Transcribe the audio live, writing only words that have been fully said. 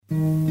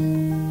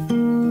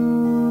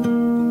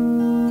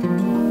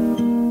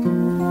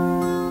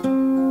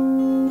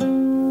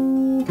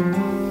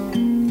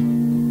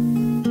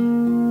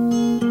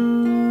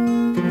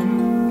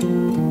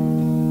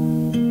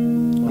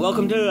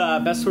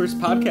Best Worst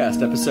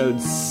Podcast, episode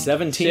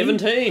 17.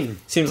 17.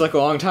 Seems like a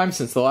long time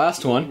since the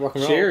last one. Rock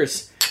and roll.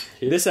 Cheers.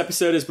 This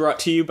episode is brought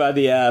to you by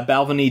the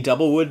Balvenie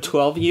Doublewood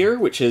 12 year,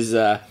 which is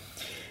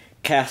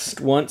cast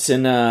once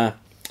in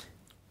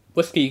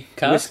Whiskey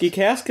cask. whiskey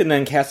cask and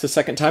then cast a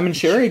second time in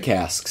sherry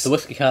casks. The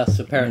whiskey cask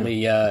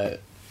apparently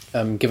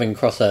giving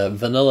across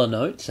vanilla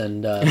notes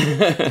and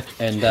The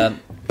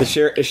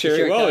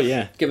sherry, well, cask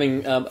yeah.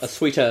 giving a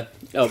sweeter...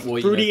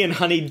 Fruity and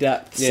honey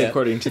depths, Yeah.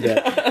 according to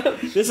that.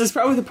 This is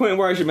probably the point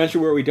where I should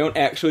mention where we don't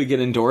actually get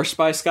endorsed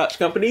by Scotch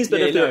companies, but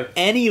Yeah, if there no. are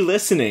any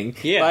listening,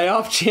 by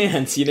off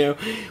chance,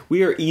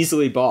 we are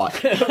easily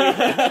bought.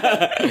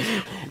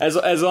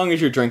 as long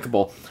as you're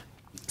drinkable.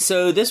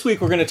 So this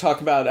week we're going to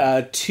talk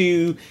about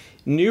two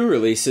new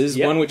releases.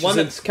 Yep. One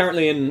that's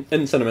currently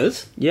in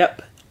cinemas.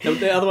 Yep.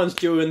 The other one's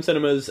due in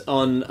cinemas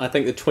on, I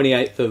think, the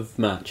 28th of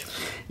March.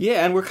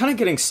 Yeah, and we're kind of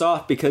getting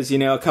soft because,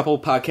 a couple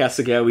of podcasts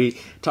ago we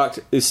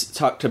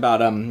talked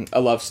about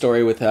a love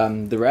story with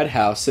the Red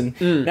House,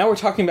 and now we're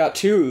talking about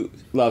two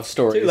love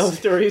stories. Two love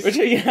stories. Which,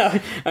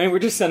 we're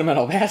just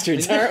sentimental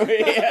bastards, aren't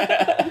we?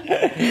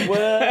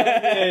 Well,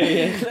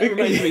 that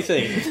remains to be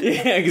seen.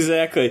 Yeah,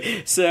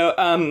 exactly. So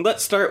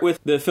let's start with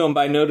the film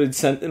by noted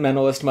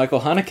sentimentalist Michael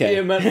Haneke.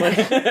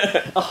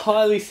 Yeah, a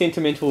highly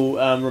sentimental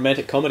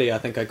romantic comedy, I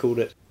think I called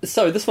it.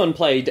 So this one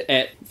played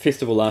at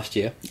Festival last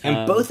year.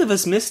 And both of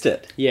us missed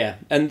it. Yeah,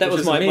 and that Which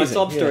was is my amazing,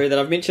 sob story that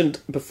I've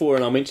mentioned before,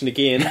 and I'll mention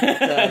again,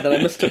 that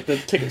I mistook the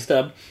ticket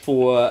stub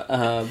for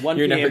 1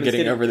 You're p.m. never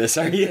getting over this,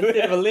 are you?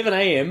 instead of 11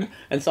 a.m,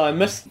 and so I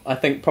missed, I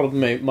think,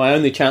 probably my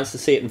only chance to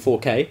see it in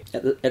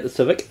 4K at the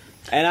Civic.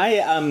 And I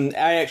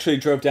actually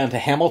drove down to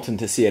Hamilton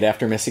to see it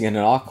after missing it in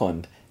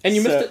Auckland. And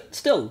you missed it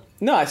still?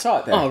 No, I saw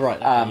it there. Oh, right.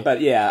 Okay,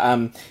 But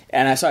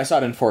and I saw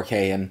it in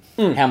 4K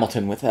in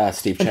Hamilton with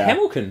Steve Chow. In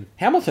Hamilton?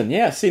 Hamilton,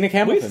 yeah, Scenic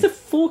Hamilton. Where's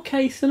the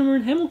 4K cinema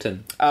in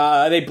Hamilton?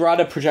 They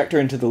brought a projector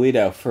into the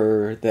Lido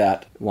for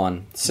that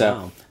one. So,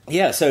 Wow.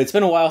 Yeah, so it's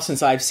been a while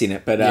since I've seen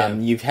it, but Yeah.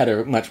 you've had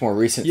a much more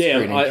recent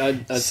screening.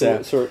 I saw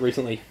it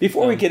recently.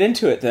 Before we get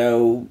into it,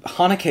 though,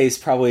 Haneke is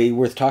probably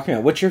worth talking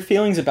about. What's your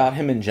feelings about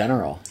him in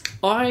general?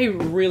 I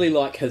really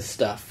like his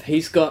stuff.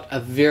 He's got a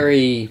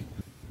very...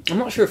 I'm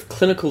not sure if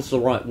clinical's the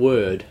right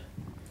word.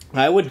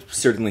 I would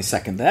certainly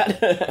second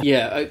that.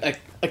 Yeah,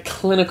 a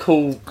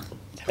clinical...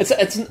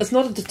 It's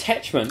not a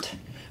detachment,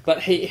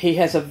 but he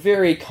has a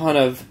very kind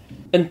of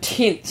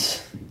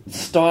intense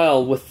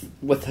style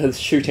with his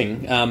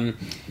shooting,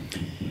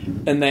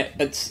 in that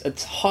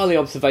it's highly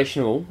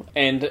observational,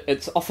 and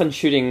it's often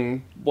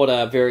shooting what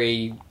are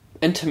very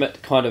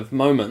intimate kind of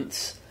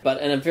moments,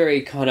 but in a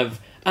very kind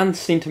of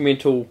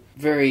unsentimental,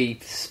 very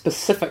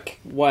specific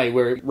way,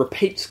 where it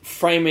repeats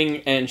framing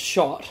and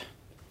shot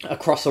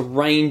across a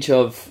range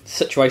of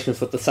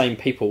situations with the same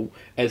people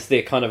as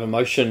their kind of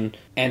emotion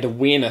and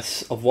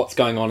awareness of what's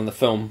going on in the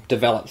film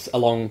develops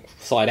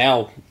alongside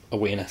our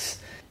awareness.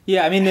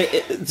 Yeah, I mean,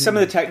 some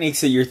of the techniques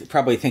that you're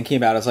probably thinking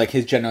about is like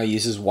his generally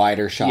uses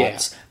wider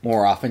shots,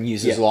 more often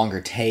uses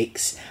longer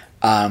takes,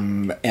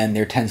 and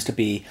there tends to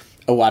be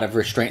a lot of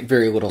restraint,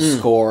 very little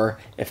score,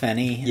 if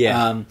any.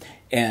 Yeah.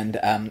 And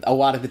a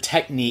lot of the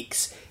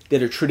techniques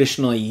that are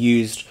traditionally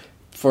used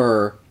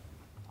for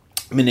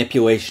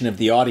manipulation of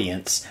the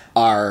audience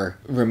are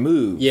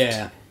removed.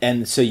 Yeah.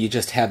 And so you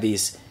just have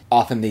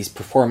often these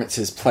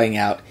performances playing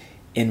out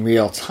in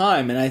real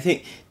time. And I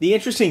think the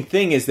interesting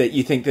thing is that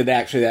you think that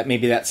actually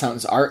that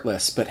sounds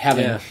artless, but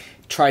having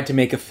tried to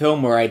make a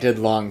film where I did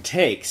long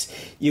takes,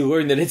 you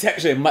learn that it's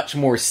actually a much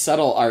more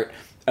subtle art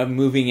of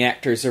moving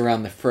actors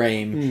around the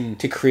frame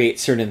to create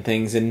certain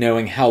things and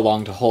knowing how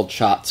long to hold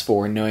shots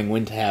for and knowing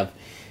when to have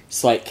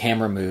slight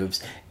camera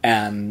moves.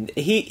 And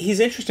he's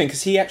interesting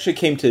because he actually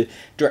came to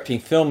directing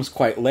films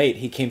quite late.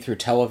 He came through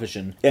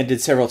television and did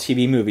several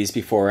TV movies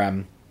before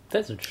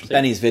That's interesting.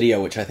 Benny's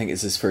Video, which I think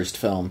is his first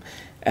film.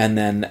 And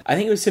then I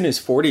think it was in his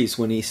 40s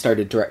when he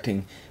started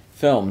directing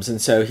films. And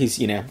so he's,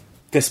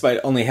 despite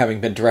only having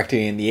been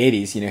directing in the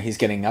 80s, he's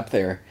getting up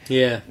there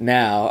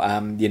now.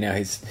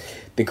 He's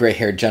the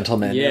gray-haired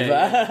gentleman of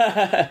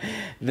that.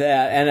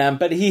 And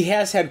but he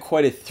has had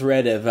quite a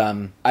thread of,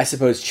 I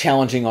suppose,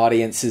 challenging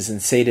audiences and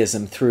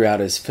sadism throughout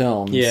his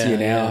films.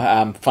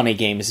 Funny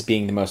Games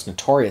being the most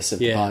notorious of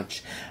the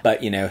bunch,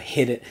 but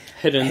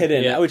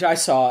Hidden, which I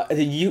saw. Were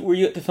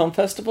you at the film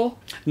festival?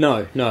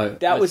 No.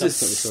 That was a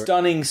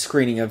stunning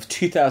screening of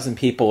 2,000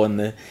 people in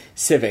the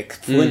Civic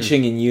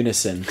flinching in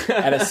unison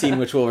at a scene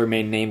which will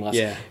remain nameless.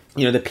 Yeah.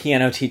 The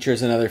Piano Teacher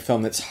is another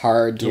film that's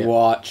hard to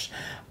watch.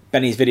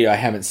 Benny's Video I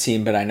haven't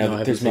seen, but I know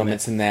that there's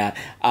moments in that.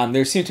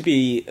 There seem to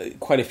be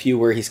quite a few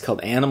where he's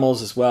killed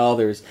animals as well.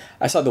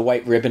 I saw The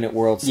White Ribbon at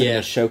World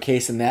Cinema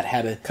Showcase, and that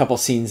had a couple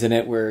scenes in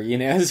it where,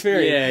 it's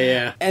very...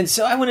 Yeah. And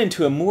so I went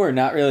into Amour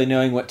not really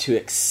knowing what to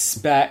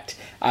expect.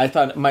 I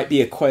thought it might be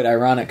a quite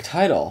ironic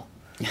title.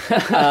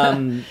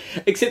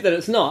 Except that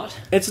it's not.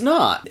 It's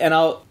not. And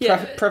I'll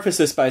preface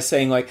this by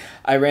saying,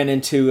 I ran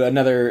into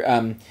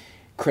another...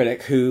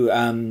 critic who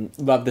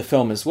loved the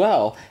film as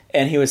well,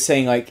 and he was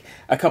saying, like,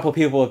 a couple of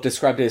people have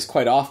described it as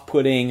quite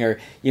off-putting, or,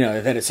 you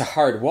know, that it's a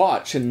hard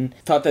watch, and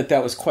thought that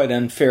that was quite an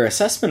unfair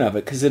assessment of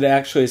it, because it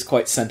actually is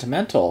quite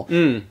sentimental.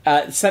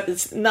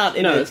 It's not...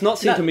 it's not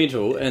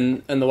sentimental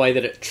in the way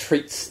that it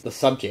treats the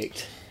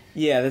subject.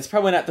 Yeah, that's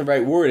probably not the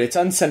right word. It's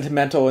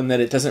unsentimental in that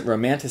it doesn't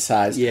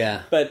romanticize.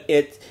 Yeah. But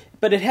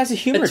it has a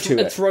humor to it.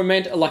 It's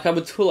romantic, like I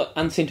would call it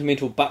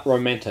unsentimental but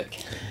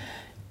romantic.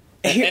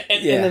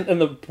 In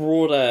the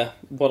broader,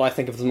 what I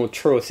think of as the more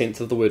truer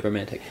sense of the word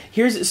romantic.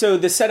 So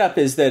the setup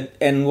is that,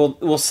 and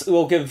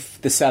we'll give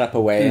the setup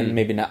away and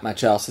maybe not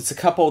much else. It's a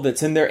couple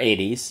that's in their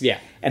 80s,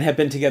 and have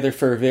been together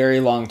for a very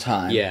long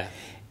time,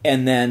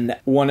 and then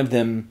one of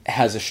them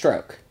has a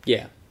stroke,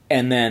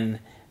 and then.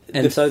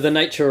 So the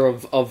nature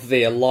of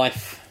their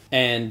life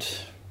and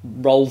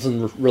roles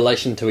in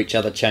relation to each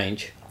other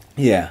change.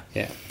 Yeah.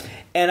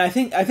 And I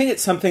think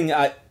it's something.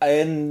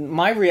 In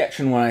my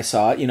reaction when I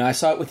saw it, you know, I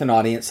saw it with an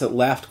audience that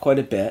laughed quite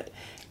a bit,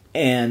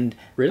 and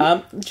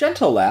really?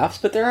 Gentle laughs,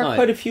 but there are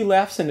quite a few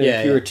laughs in it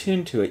if you're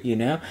attuned to it. You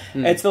know,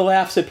 it's the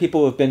laughs of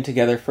people who have been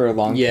together for a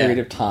long period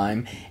of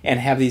time and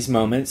have these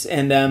moments.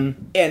 And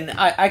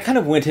I kind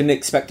of went in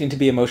expecting to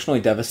be emotionally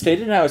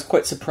devastated, and I was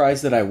quite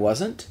surprised that I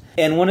wasn't.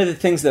 And one of the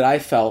things that I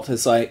felt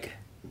is, like,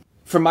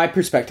 from my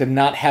perspective,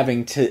 not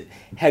having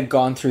had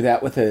gone through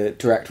that with a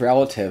direct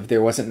relative,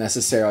 there wasn't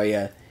necessarily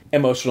a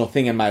emotional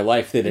thing in my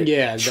life that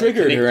it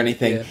triggered or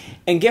anything. Yeah.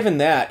 And given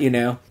that, you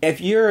know,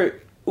 if you're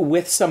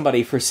with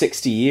somebody for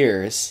 60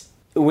 years,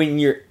 when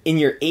you're in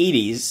your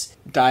 80s,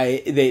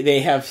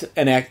 they have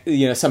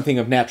something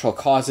of natural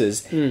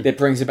causes that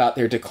brings about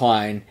their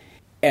decline,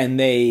 and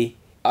they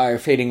are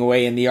fading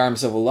away in the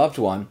arms of a loved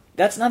one.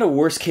 That's not a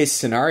worst case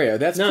scenario.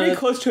 That's pretty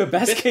close to a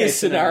best case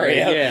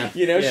scenario. Yeah.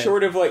 You know,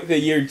 short of like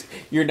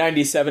you're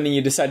 97 and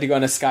you decide to go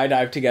on a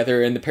skydive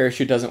together and the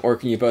parachute doesn't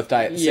work and you both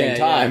die at the same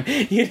time.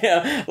 You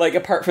know, like,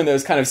 apart from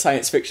those kind of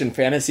science fiction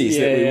fantasies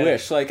that we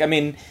wish. Like, I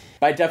mean,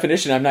 by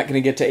definition, I'm not going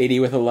to get to 80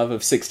 with a love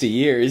of 60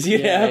 years, you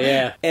know?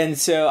 Yeah. And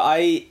so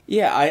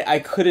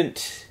I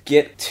couldn't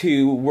get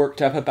too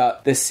worked up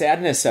about the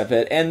sadness of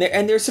it. And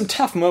there's some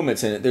tough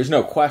moments in it, there's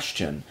no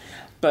question.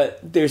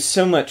 But there's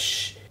so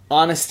much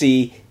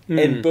honesty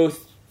in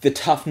both the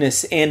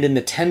toughness and in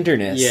the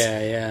tenderness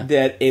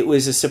that it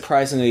was a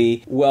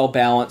surprisingly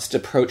well-balanced,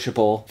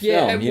 approachable film.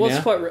 Yeah, it was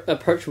quite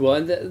approachable.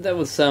 And that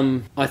was,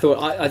 I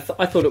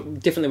thought it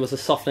definitely was a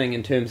softening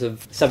in terms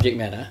of subject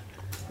matter.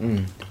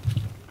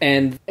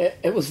 And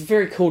it was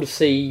very cool to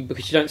see,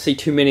 because you don't see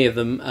too many of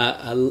them,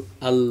 a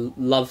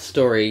love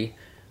story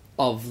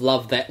of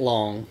love that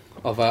long,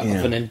 of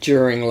an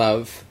enduring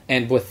love,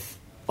 and with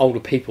older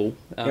people.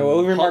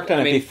 We remarked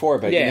on it before,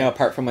 but you know,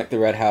 apart from, like, The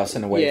Red House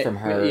and Away from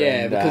Her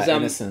and because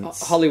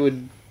Innocence.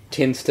 Hollywood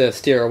tends to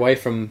steer away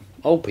from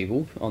old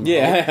people. Or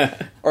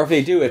if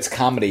they do, it's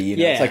comedy, you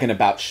know, it's like an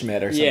About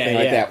Schmidt or something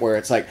like that, where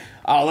it's like,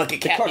 oh, look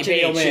at Kathy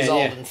Bates, she's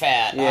old and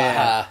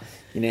fat.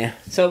 You know?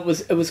 So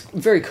it was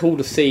very cool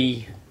to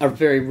see a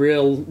very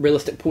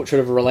realistic portrait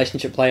of a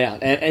relationship play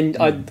out, and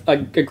I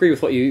agree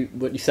with what you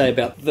say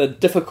about the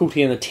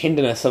difficulty and the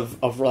tenderness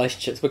of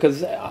relationships,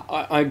 because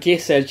I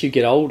guess as you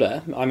get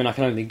older, I mean, I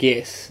can only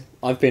guess,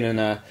 I've been in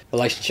a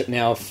relationship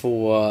now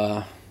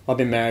I've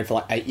been married for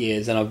like 8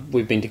 years, and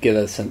we've been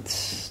together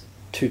since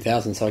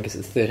 2000, so I guess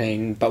it's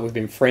 13, but we've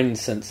been friends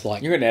since,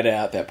 like... You're going to edit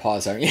out that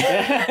pause, aren't you?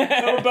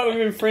 But we've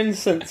been friends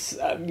since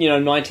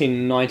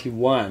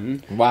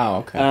 1991. Wow,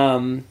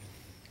 okay.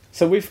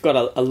 So we've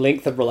got a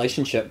length of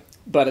relationship,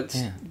 but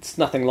it's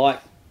nothing like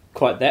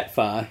quite that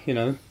far, you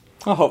know.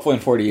 Well, hopefully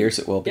in 40 years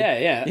it will be.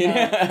 Yeah.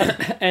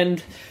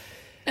 And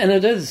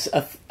it is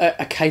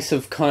a case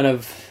of kind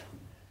of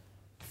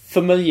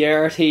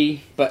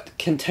familiarity, but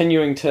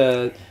continuing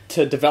to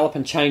develop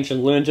and change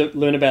and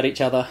learn about each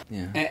other.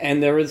 Yeah.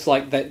 And there is,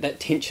 like, that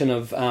tension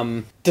of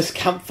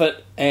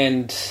discomfort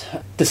and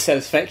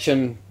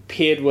dissatisfaction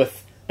paired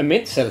with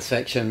immense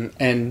satisfaction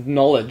and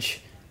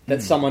knowledge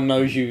that someone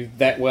knows you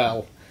that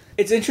well.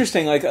 It's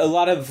interesting, like, a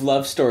lot of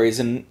love stories,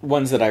 and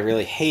ones that I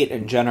really hate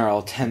in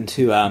general, tend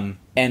to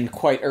end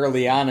quite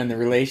early on in the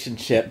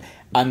relationship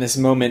on this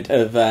moment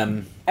of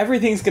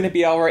everything's going to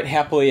be all right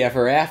happily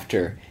ever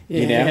after,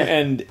 you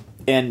know?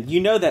 And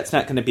you know that's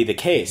not going to be the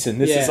case, and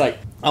this is, like,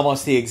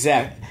 almost the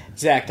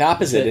exact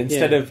opposite.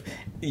 Instead of,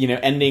 you know,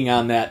 ending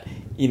on that,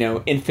 you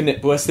know, infinite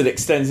bliss that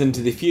extends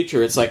into the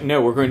future, it's like,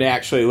 no, we're going to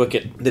actually look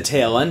at the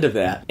tail end of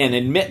that and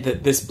admit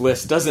that this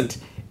bliss doesn't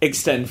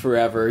extend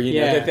forever,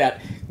 you know, that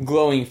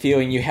glowing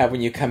feeling you have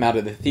when you come out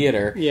of the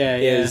theater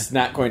is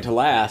not going to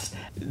last,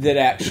 that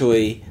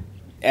actually,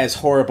 as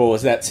horrible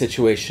as that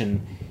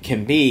situation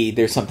can be,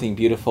 there's something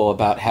beautiful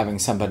about having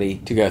somebody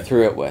to go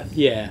through it with.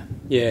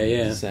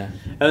 So.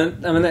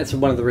 And I mean, that's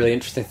one of the really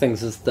interesting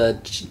things, is the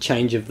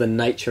change of the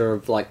nature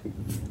of, like,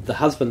 the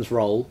husband's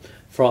role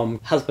from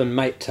husband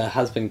mate to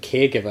husband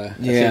caregiver,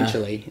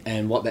 essentially,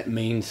 and what that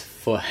means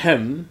for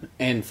him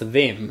and for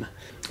them.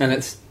 And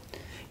it's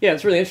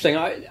really interesting.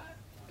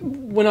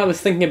 when I was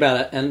thinking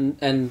about it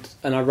and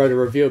I wrote a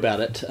review about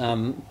it,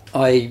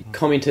 I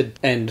commented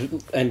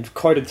and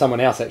quoted someone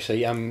else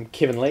actually,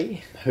 Kevin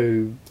Lee,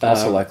 who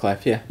also like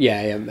Life,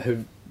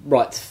 who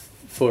writes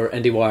for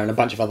IndieWire and a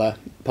bunch of other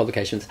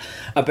publications,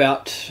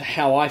 about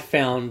how I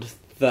found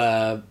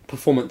the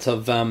performance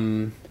of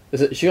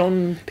is it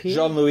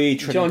Jean-Louis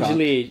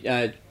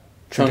Trintignant,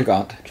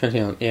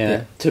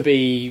 to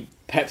be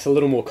perhaps a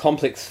little more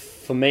complex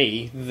for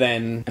me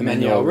than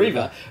Emmanuelle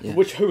Riva,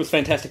 who was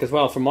fantastic as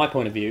well from my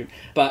point of view,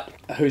 but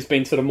who's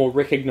been sort of more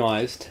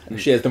recognised.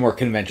 She has the more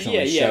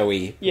conventional,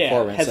 showy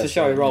performance. Has the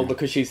showy role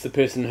because she's the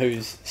person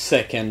who's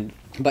sick,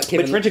 but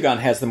Trintignant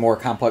has the more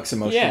complex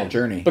emotional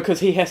journey because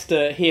he has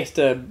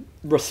to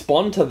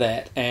respond to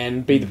that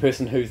and be the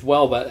person who's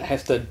well, but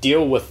has to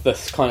deal with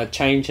this kind of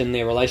change in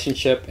their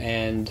relationship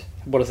and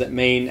what does it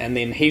mean, and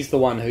then he's the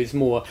one who's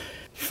more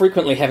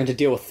frequently having to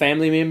deal with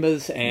family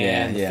members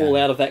and fall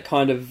out of that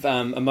kind of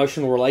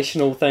emotional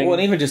relational thing. Well,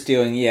 and even just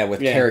dealing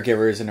with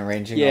caregivers and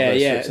arranging all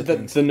those sorts of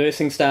things. The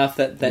nursing staff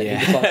that he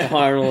decides to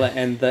hire and all that,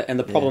 and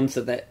the problems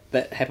that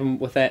happen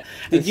with that.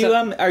 Did you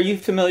are you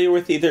familiar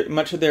with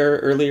much of their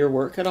earlier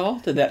work at all?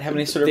 Did that have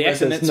any sort of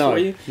resonance for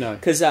you? No.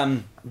 Because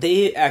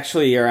they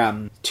actually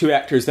are two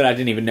actors that I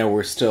didn't even know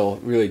were still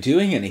really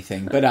doing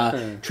anything. But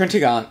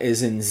Trintignant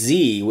is in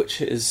Z,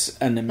 which is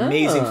an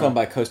amazing film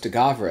by Costa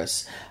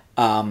Gavras.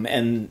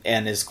 And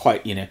is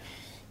quite, young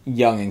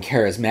and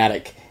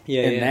charismatic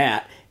in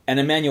that. And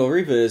Emmanuelle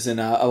Riva is in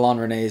Alain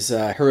René's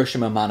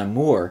Hiroshima Mon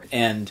Amour,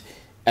 and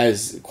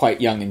as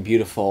quite young and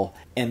beautiful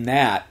in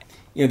that.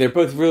 They're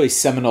both really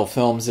seminal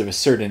films of a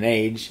certain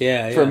age,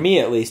 for me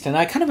at least. And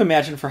I kind of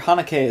imagine for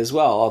Haneke as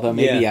well, although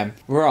maybe I'm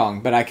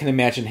wrong, but I can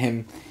imagine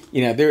him,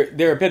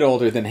 they're a bit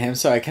older than him,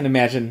 so I can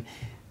imagine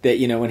that,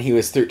 when he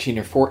was 13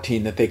 or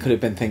 14, that they could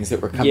have been things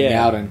that were coming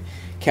out and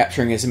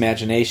capturing his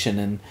imagination.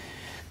 And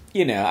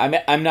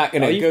I'm not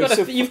going to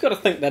go. You've got to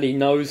think that he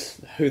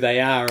knows who they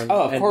are.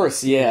 Of course,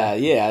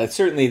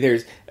 certainly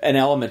there's an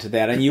element of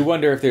that, and you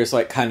wonder if there's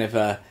like kind of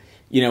a,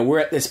 we're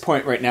at this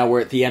point right now.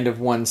 We're at the end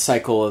of one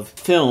cycle of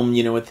film,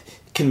 with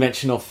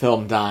conventional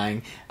film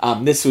dying.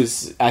 This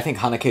was, I think,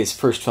 Haneke's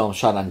first film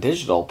shot on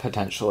digital,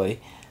 potentially.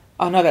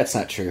 Oh no, that's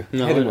not true.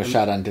 No, Hidden was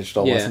shot on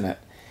digital, wasn't it?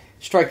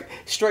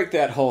 Strike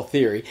that whole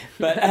theory.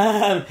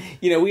 But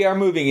we are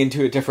moving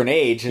into a different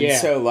age, and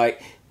so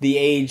like the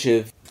age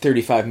of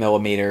 35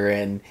 millimeter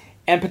and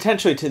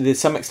potentially to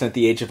some extent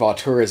the age of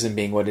auteurism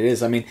being what it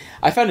is. I mean,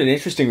 I found it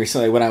interesting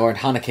recently when I learned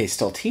Haneke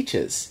still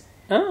teaches.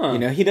 Oh.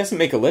 He doesn't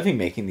make a living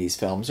making these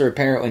films, or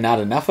apparently not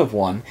enough of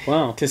one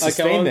to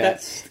sustain that.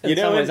 That's in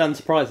some ways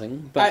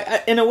unsurprising.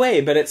 But in a way,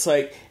 but it's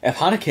like, if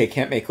Haneke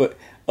can't make a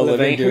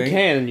living doing... Who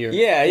can?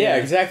 Yeah,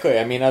 exactly.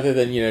 I mean, other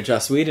than,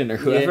 Joss Whedon or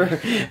whoever.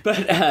 Yeah.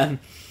 But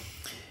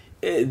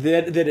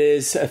that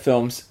is a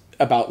film's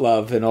about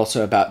love and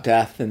also about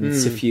death and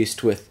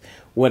suffused with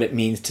what it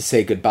means to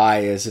say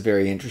goodbye is a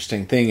very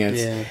interesting thing.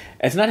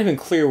 It's not even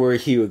clear where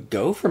he would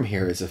go from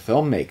here as a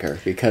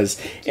filmmaker,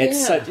 because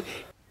it's such...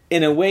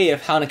 In a way,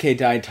 if Haneke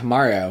died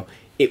tomorrow,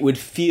 it would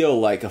feel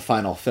like a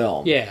final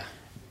film. Yeah.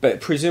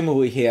 But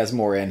presumably he has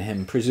more in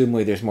him.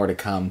 Presumably there's more to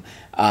come.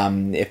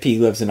 If he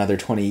lives another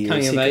 20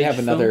 years, he could have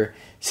another...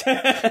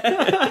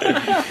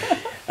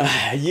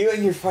 you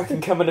and your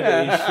fucking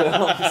coming-of-age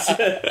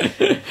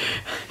films.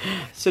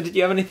 So did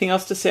you have anything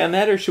else to say on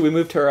that, or should we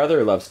move to our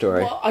other love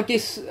story? Well, I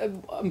guess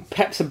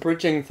perhaps a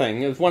bridging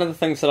thing. One of the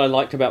things that I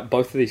liked about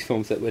both of these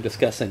films that we're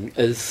discussing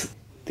is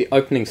the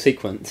opening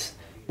sequence.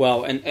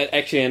 Well, and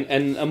actually,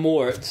 in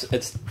Amour,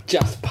 it's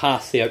just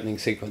past the opening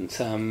sequence.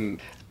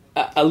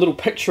 A little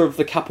picture of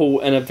the couple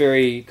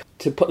to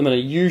put them in a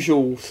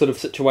usual sort of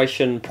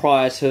situation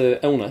prior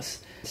to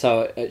illness.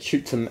 So it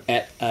shoots them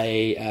at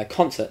a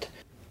concert.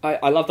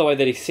 I love the way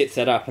that he sets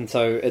that up, and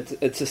so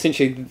it's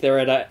essentially they're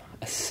at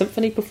a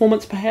symphony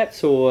performance,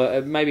 perhaps,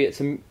 or maybe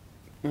it's I'm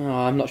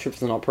not sure if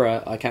it's an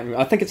opera. I can't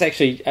remember. I think it's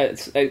actually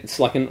it's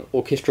like an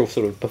orchestral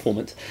sort of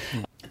performance.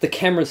 Mm. The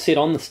camera's set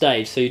on the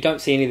stage, so you don't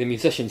see any of the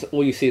musicians.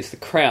 All you see is the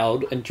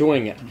crowd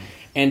enjoying it,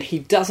 and he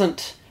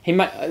doesn't.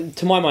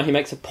 To my mind, he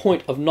makes a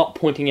point of not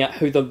pointing out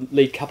who the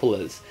lead couple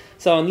is.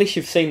 So unless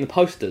you've seen the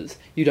posters,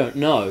 you don't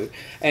know.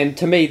 And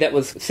to me, that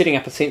was setting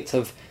up a sense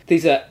of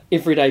these are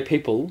everyday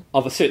people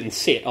of a certain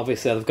set.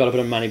 Obviously, they've got a bit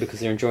of money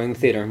because they're enjoying the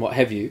theatre and what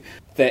have you,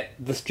 that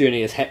this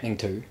journey is happening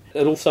to.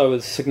 It also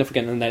is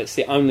significant in that it's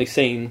the only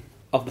scene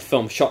of the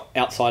film shot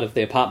outside of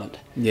the apartment.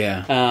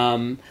 Yeah.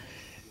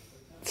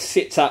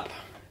 Sets up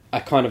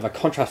a kind of a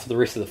contrast to the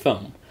rest of the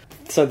film.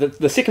 So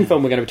the second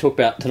film we're going to talk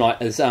about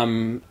tonight is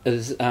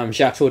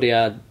Jacques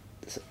Audiard's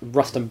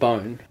Rust and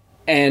Bone.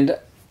 And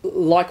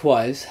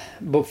likewise,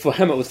 but for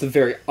him it was the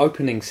very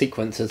opening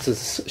sequence. It's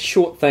this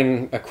short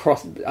thing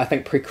across, I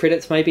think,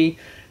 pre-credits maybe,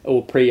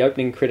 or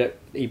pre-opening credit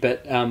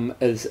bit,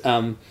 is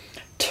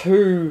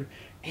two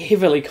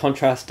heavily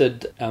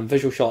contrasted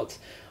visual shots.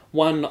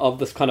 One of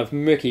this kind of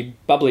murky,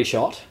 bubbly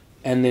shot,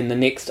 and then the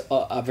next,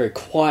 a very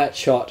quiet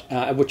shot,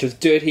 which is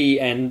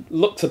dirty and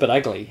looks a bit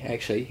ugly.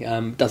 Actually,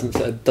 doesn't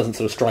sort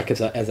of strike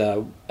as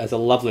a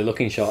lovely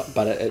looking shot,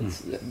 but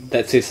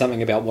that says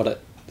something about what it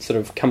sort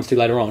of comes to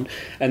later on,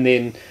 and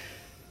then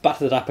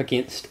butted up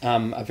against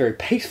a very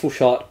peaceful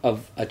shot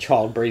of a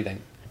child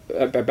breathing,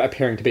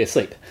 appearing to be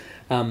asleep.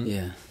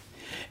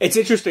 It's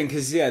interesting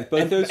because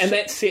both those and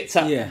that sets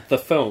up the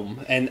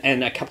film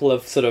and a couple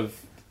of sort of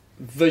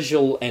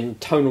visual and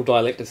tonal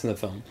dialectics in the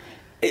film.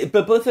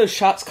 But both those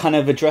shots kind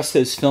of address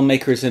those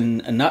filmmakers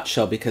in a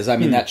nutshell, because I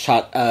mean that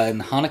shot in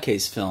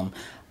Haneke's film,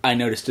 I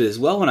noticed it as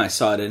well when I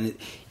saw it, and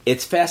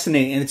it's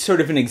fascinating, and it's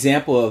sort of an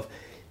example of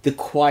the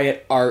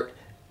quiet art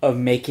of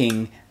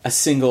making a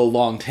single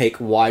long take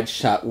wide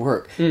shot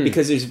work,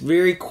 because there's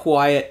very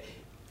quiet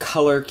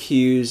color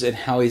cues and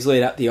how he's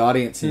laid out the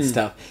audience and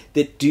stuff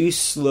that do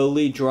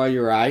slowly draw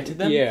your eye to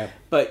them,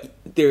 but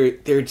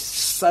they're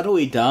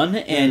subtly done,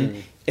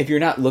 and if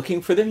you're not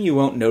looking for them, you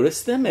won't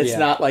notice them. It's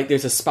not like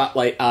there's a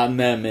spotlight on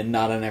them and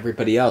not on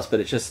everybody else, but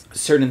it's just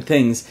certain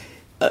things.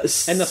 And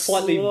the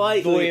slightly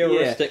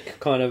voyeuristic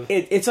kind of...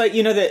 It's like,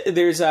 that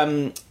there's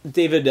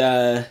David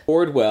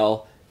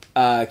Ordwell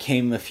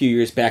came a few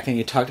years back, and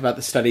he talked about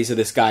the studies of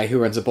this guy who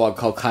runs a blog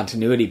called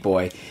Continuity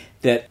Boy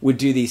that would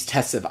do these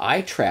tests of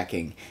eye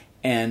tracking,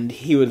 and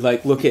he would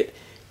look at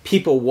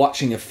people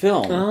watching a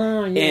film,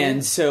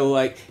 and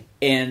so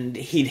and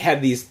they'd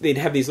have these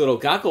little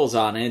goggles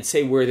on and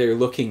say where they're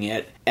looking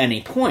at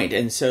any point.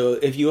 And so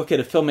if you look at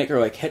a filmmaker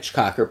like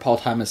Hitchcock or Paul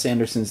Thomas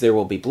Anderson's There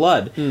Will Be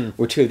Blood,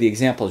 were two of the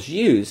examples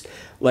used,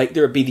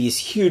 there would be these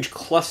huge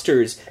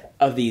clusters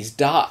of these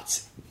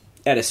dots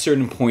at a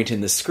certain point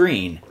in the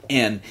screen,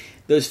 and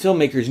those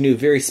filmmakers knew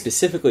very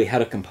specifically how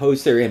to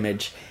compose their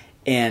image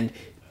and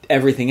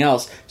everything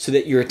else so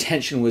that your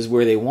attention was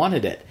where they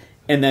wanted it.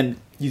 And then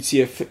you'd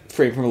see a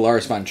frame from a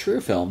Lars von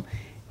Trier film,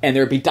 and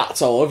there'd be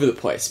dots all over the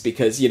place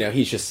because,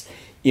 he's just,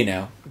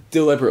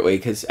 deliberately,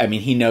 because,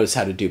 he knows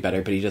how to do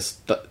better, but he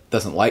just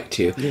doesn't like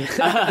to,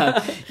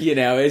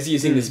 is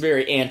using this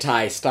very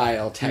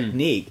anti-style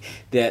technique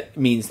that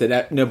means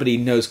that nobody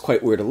knows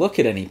quite where to look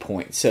at any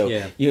point.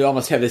 So you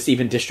almost have this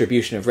even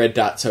distribution of red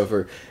dots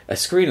over a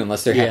screen,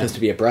 unless there happens to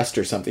be a breast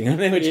or something. And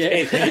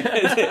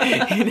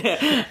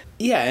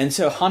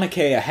so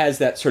Haneke has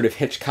that sort of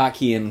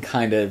Hitchcockian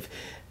kind of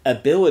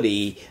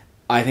ability,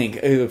 I think,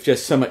 of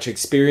just so much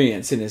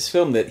experience in his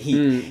film that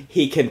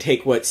he can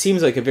take what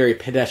seems like a very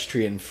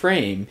pedestrian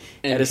frame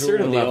and at a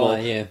certain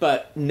level,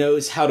 but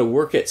knows how to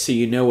work it so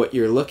you know what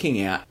you're looking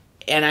at.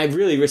 And I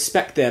really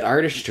respect that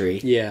artistry.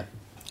 Yeah.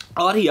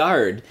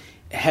 Audiard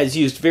has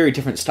used very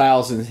different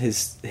styles in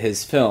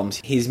his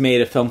films. He's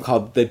made a film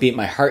called The Beat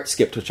My Heart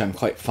Skipped, which I'm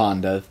quite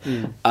fond of,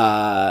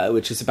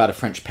 which is about a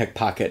French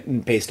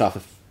pickpocket based off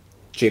of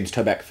James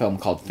Toback film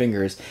called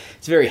Fingers.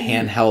 It's very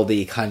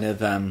handheldy, kind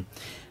of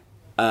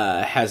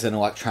has an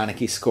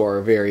electronic-y score,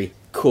 a very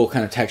cool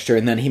kind of texture.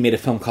 And then he made a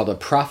film called A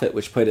Prophet,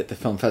 which played at the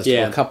film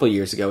festival a couple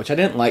years ago, which I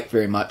didn't like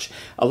very much.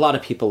 A lot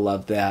of people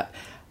loved that.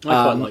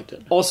 I quite liked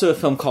it. Also a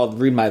film called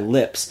Read My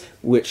Lips,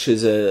 which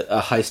is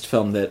a heist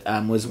film that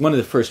was one of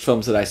the first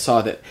films that I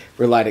saw that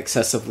relied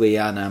excessively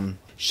on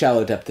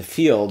shallow depth of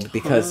field,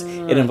 because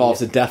it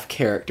involves a deaf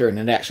character, and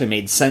it actually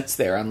made sense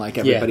there, unlike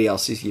everybody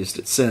else who's used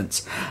it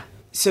since.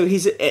 So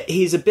he's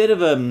a bit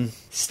of a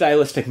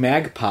stylistic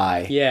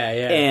magpie.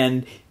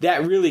 And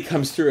that really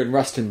comes through in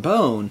Rust and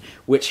Bone,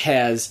 which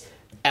has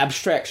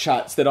abstract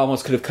shots that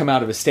almost could have come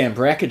out of a Stan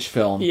Brakhage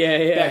film.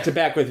 Back to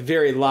back with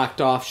very locked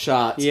off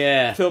shots.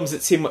 Shots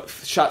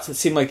that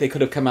seem like they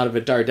could have come out of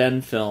a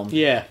Dardenne film.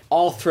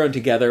 All thrown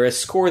together, a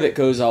score that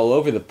goes all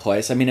over the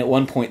place. I mean, at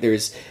one point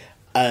there's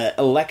an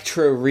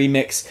electro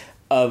remix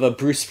of a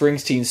Bruce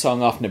Springsteen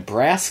song off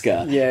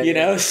Nebraska,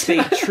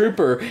 State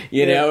Trooper,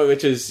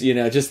 which is,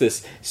 just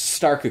this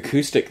stark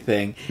acoustic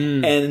thing.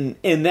 And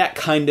in that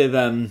kind of,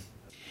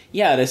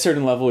 at a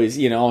certain level, he's,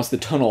 almost the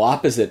tonal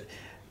opposite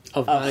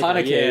of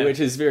Haneke, which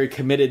is very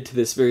committed to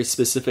this very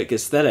specific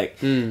aesthetic.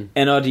 And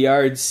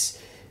Audiard's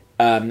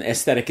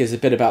aesthetic is a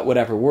bit about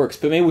whatever works,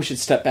 but maybe we should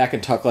step back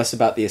and talk less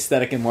about the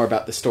aesthetic and more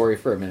about the story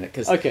for a minute,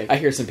 because I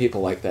hear some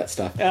people like that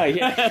stuff. So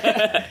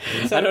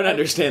I don't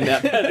understand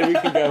that, but we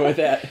can go with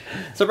that.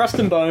 So Rust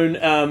and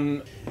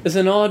Bone is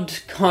an odd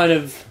kind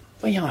of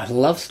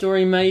love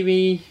story,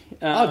 maybe.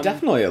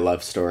 Definitely a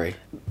love story.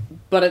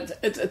 But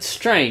it's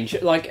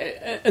strange. Like,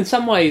 in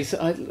some ways,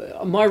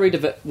 my read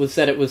of it was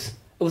that it was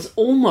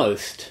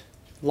almost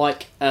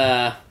like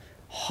a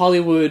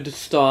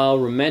Hollywood-style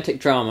romantic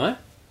drama,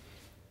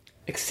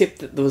 except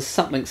that there was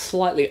something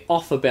slightly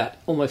off about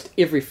almost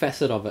every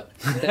facet of it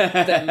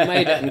that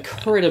made it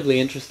incredibly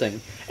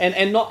interesting.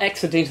 And not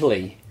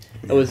accidentally.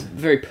 It was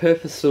very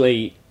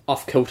purposefully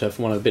off-kilter,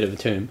 for want of a bit of a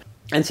term.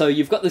 And so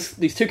you've got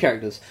these two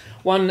characters.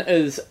 One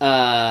is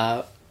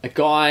a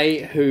guy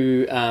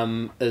who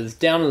is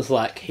down on his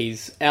luck.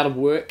 He's out of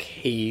work.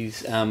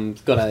 He's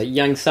got a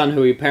young son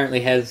who he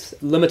apparently has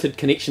limited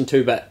connection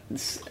to, but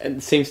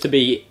seems to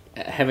be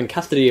having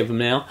custody of him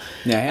now.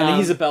 And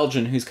he's a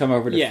Belgian who's come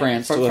over to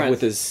France to live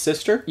with his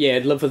sister.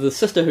 To live with his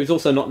sister, who's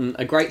also not in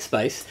a great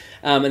space.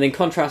 And then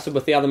contrasted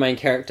with the other main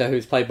character,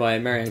 who's played by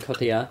Marion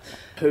Cotillard,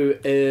 who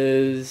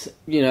is,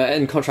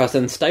 in contrast,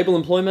 in stable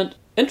employment,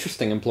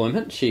 interesting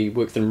employment. She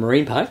works in a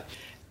marine park.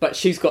 but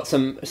she's got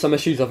some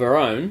issues of her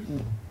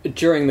own.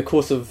 During the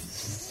course of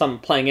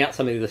playing out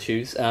some of these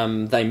issues,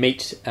 they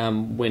meet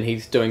when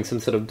he's doing some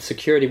sort of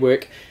security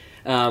work,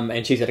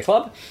 and she's at a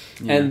club,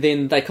 and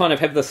then they kind of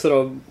have this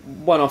sort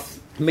of one-off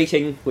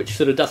meeting, which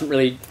sort of doesn't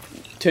really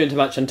turn to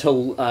much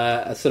until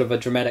a sort of a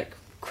dramatic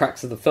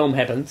crux of the film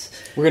happens.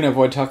 We're going to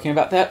avoid talking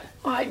about that?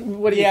 What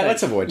do you think?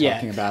 Let's avoid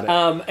talking about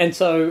it. And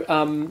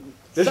so...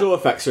 visual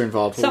effects are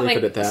involved, we'll leave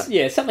it at that.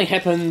 Yeah, something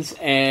happens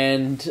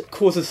and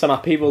causes some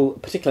upheaval,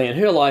 particularly in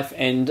her life,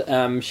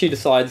 and she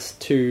decides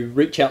to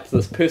reach out to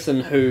this person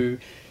who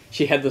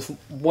she had this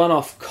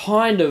one-off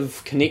kind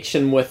of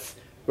connection with,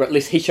 or at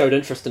least he showed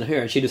interest in her,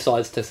 and she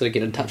decides to sort of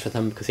get in touch with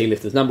him because he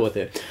left his number with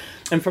her.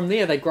 And from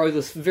there, they grow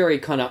this very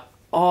kind of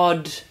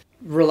odd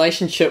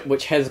relationship,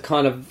 which has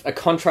kind of a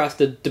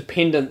contrasted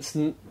dependence,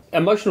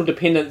 emotional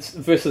dependence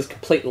versus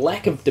complete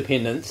lack of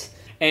dependence,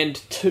 and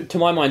to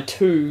my mind,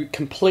 two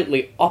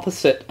completely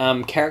opposite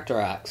character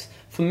arcs.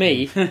 For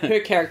me, her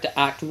character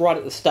arced right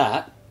at the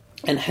start,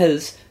 and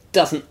his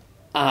doesn't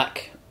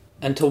arc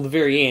until the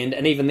very end,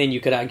 and even then you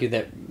could argue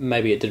that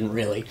maybe it didn't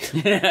really.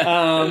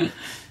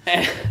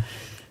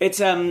 It's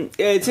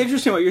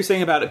interesting what you're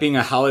saying about it being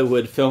a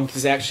Hollywood film,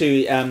 because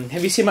actually,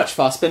 have you seen much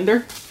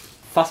Fassbinder?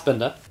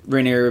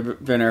 Rainier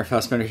Werner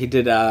Fassbinder. He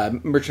did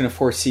Merchant of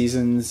Four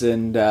Seasons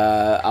and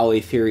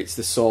Ali Fear Eats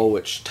the Soul,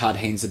 which Todd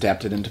Haynes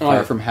adapted into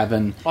Fire from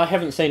Heaven. I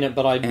haven't seen it,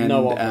 but I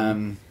know of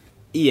him.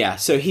 Yeah,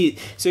 so he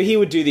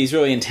would do these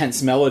really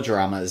intense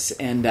melodramas,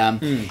 and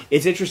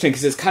it's interesting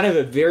because it's kind of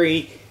a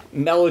very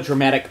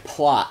melodramatic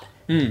plot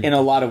in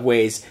a lot of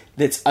ways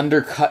that's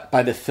undercut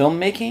by the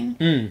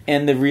filmmaking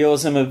and the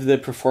realism of the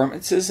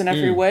performances in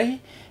every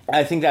way.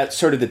 I think that's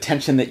sort of the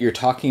tension that you're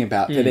talking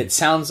about, that it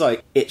sounds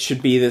like it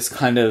should be this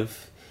kind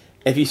of,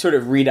 if you sort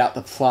of read out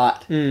the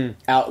plot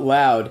out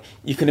loud,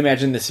 you can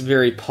imagine this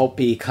very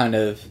pulpy kind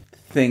of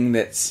thing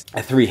that's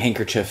a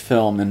three-handkerchief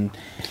film. And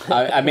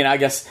I mean, I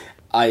guess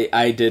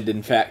I did,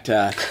 in fact,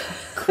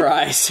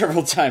 cry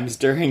several times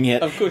during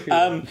it. Of course you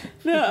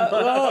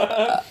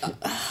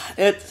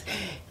did.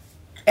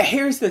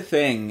 Here's the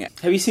thing.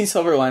 Have you seen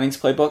Silver Linings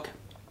Playbook?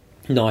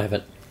 No, I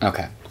haven't.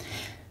 Okay.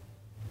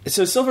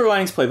 So Silver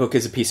Linings Playbook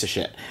is a piece of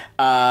shit.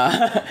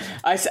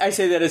 I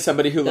say that as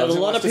somebody who loves a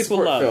lot of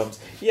people love films.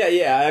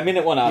 Yeah. I mean,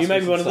 it won Oscars. You may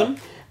be one of them?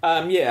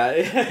 Yeah.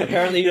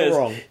 Apparently you're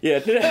wrong.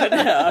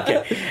 Yeah.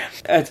 Okay.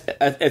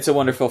 It's a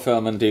wonderful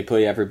film, and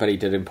deeply everybody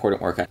did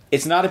important work on it.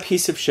 It's not a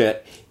piece of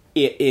shit.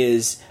 It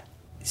is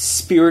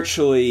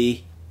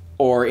spiritually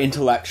or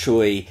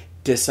intellectually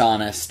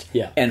dishonest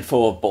and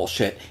full of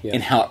bullshit in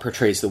how it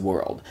portrays the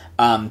world.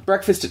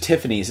 Breakfast at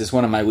Tiffany's is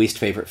one of my least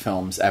favorite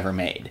films ever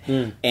made.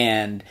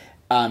 And...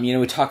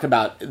 we talk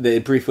about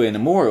briefly in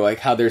Amour, like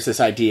how there's this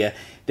idea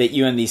that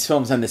you end these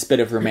films on this bit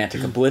of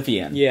romantic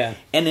oblivion. Yeah.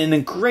 And in a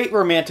great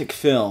romantic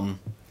film,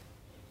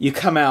 you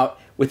come out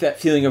with that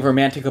feeling of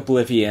romantic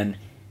oblivion.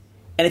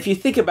 And if you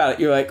think about it,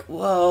 you're like,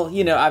 well,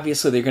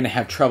 obviously they're going to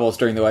have troubles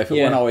during their life.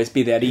 It won't always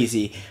be that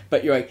easy.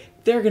 But you're like,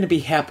 they're going to be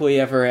happily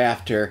ever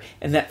after.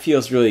 And that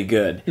feels really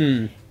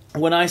good.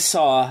 When I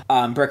saw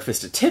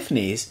Breakfast at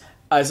Tiffany's,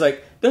 I was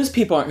like, those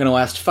people aren't going to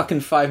last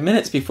fucking 5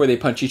 minutes before they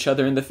punch each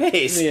other in the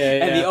face.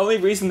 And the only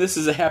reason this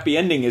is a happy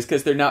ending is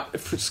because they're not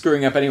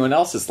screwing up anyone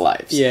else's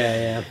lives.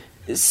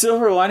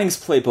 Silver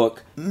Linings Playbook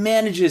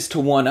manages to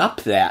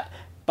one-up that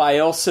by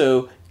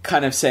also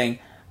kind of saying,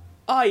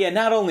 oh yeah,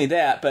 not only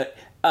that, but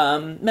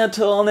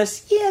mental illness,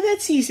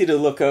 that's easy to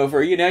look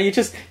over. You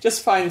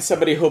just find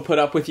somebody who'll put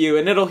up with you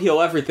and it'll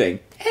heal everything.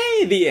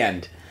 Hey, the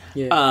end.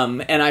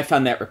 And I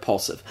found that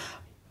repulsive.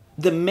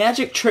 The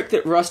magic trick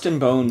that Rustin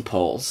Bone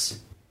pulls,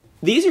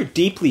 these are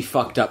deeply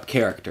fucked up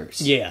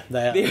characters. Yeah,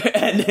 they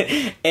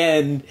are.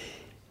 And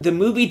the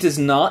movie does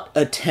not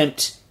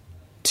attempt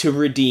to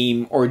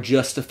redeem or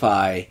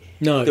justify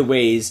the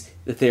ways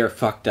that they are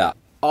fucked up.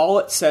 All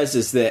it says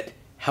is that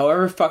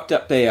however fucked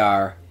up they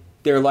are,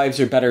 their lives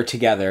are better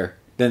together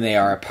than they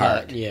are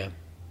apart.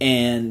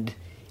 And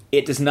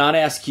it does not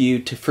ask you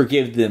to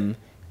forgive them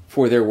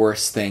for their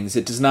worst things.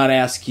 It does not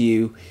ask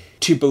you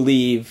to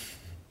believe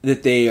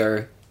that they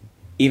are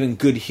even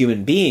good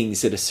human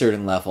beings at a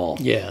certain level.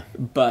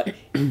 But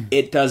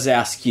it does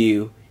ask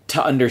you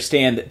to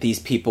understand that these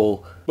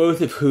people, both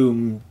of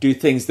whom do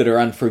things that are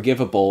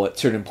unforgivable at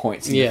certain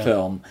points in the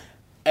film,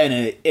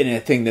 and in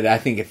a thing that I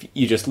think if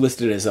you just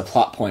listed it as a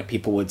plot point,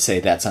 people would say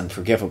that's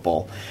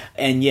unforgivable.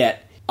 And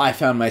yet, I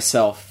found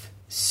myself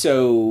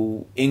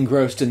so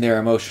engrossed in their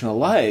emotional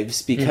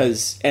lives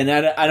because, and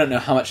I don't know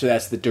how much of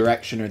that's the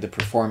direction or the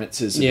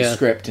performances of the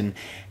script and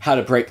how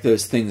to break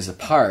those things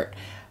apart,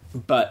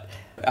 but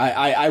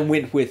I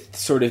went with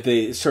sort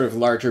of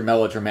larger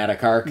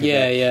melodramatic arc of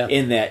it,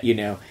 in that,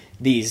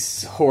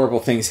 these horrible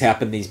things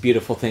happen, these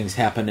beautiful things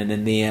happen, and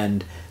in the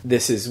end,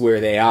 this is where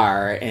they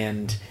are,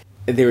 and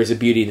there was a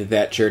beauty to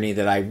that journey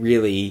that I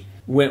really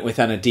went with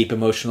on a deep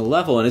emotional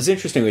level. And it's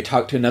interesting, we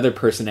talked to another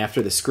person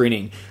after the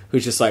screening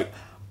who's just like,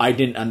 I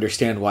didn't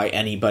understand why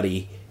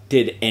anybody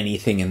did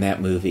anything in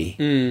that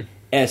movie.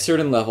 At a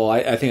certain level,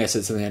 I think I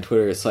said something on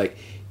Twitter, it's like,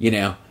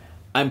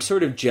 I'm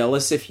sort of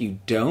jealous if you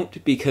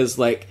don't, because,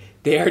 like,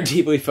 they are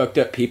deeply fucked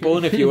up people,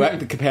 and if you lack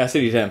the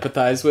capacity to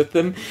empathize with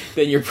them,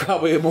 then you're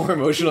probably a more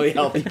emotionally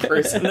healthy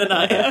person than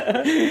I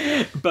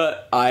am.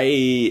 But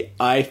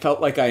I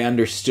felt like I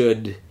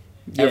understood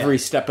every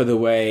step of the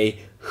way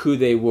who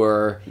they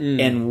were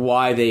and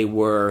why they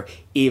were,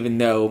 even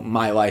though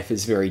my life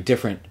is very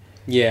different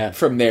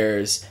from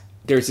theirs.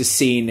 There's a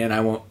scene, and I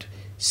won't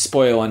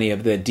spoil any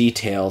of the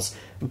details,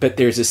 but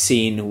there's a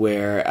scene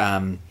where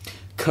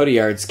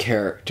Cotillard's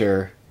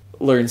character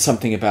learns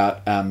something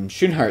about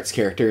Schoenhardt's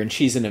character, and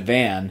she's in a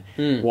van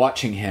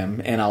watching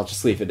him, and I'll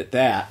just leave it at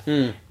that.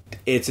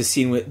 It's a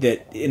scene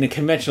that, in a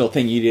conventional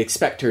thing, you'd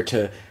expect her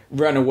to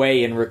run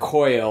away and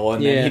recoil,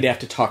 and then he'd have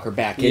to talk her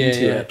back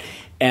into it.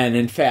 And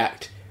in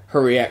fact,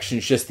 her reaction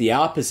is just the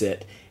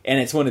opposite. And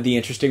it's one of the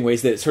interesting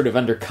ways that it sort of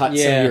undercuts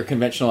some of your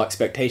conventional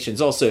expectations.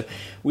 Also,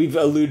 we've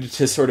alluded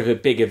to sort of a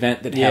big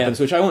event that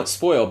happens, which I won't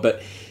spoil,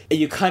 but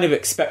you kind of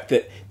expect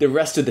that the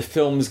rest of the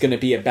film is going to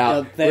be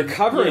about that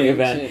recovering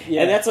event.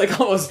 And that's like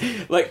almost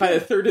like by the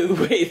third of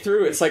the way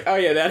through, it's like, oh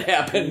yeah, that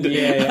happened.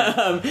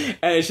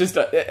 And it's just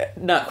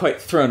not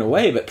quite thrown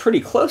away, but pretty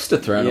close to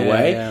thrown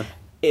away.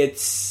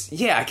 It's,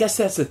 I guess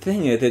that's the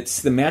thing.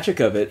 That's the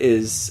magic of it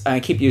is, I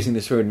keep using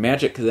this word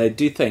magic because I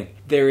do think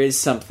there is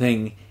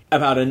something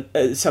about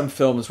some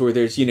films where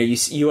there's,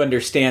 you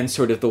understand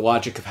sort of the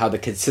logic of how the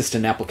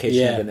consistent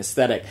application of an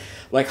aesthetic.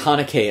 Like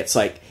Haneke, it's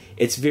like,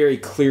 it's very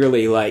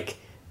clearly like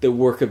the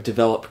work of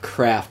developed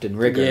craft and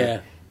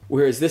rigor.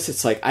 Whereas this,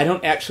 it's like, I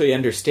don't actually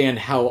understand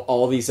how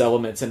all these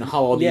elements and how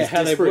all these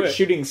disparate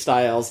shooting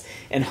styles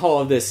and how all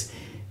of this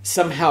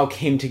somehow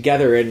came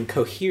together and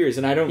coheres,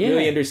 and I don't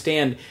really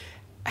understand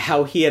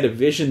how he had a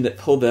vision that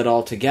pulled that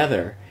all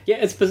together. Yeah,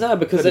 it's bizarre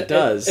because it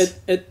does.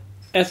 It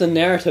as a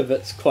narrative,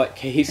 it's quite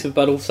cohesive,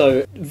 but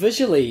also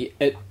visually,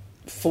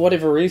 for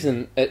whatever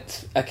reason,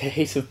 it's a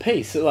cohesive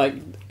piece.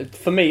 Like,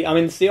 for me, I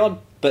mean, it's the odd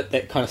bit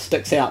that kind of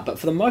sticks out, but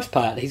for the most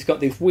part, he's got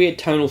these weird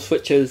tonal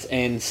switches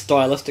and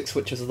stylistic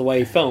switches of the way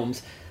he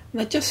films, and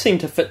they just seem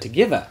to fit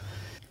together.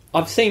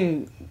 I've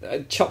seen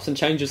chops and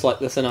changes like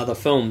this in other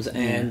films,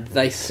 and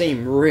they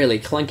seem really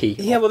clunky.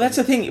 Yeah, well, that's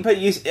the thing. But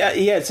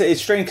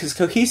it's strange because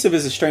cohesive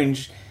is a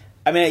strange.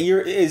 I mean,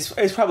 is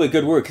probably a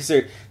good word because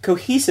they're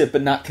cohesive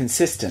but not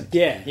consistent.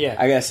 Yeah.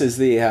 I guess is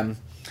the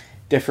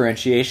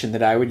differentiation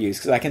that I would use,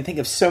 because I can think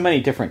of so many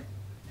different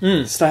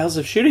styles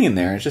of shooting in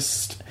there. It's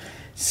just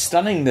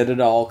stunning that it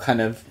all kind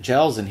of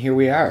gels, and here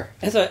we are.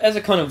 As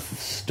a kind of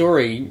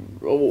story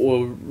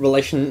or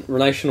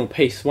relational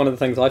piece, one of the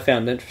things I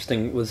found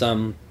interesting was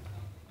and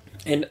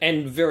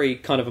very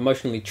kind of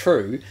emotionally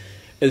true,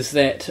 is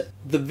that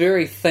the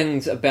very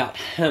things about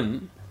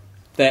him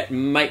that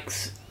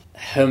makes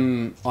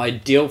him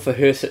ideal for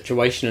her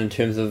situation in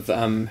terms of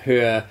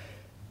her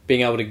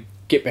being able to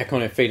get back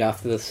on her feet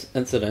after this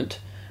incident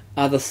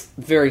are the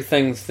very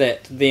things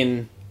that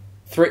then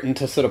threaten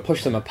to sort of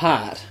push them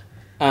apart,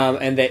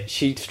 and that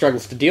she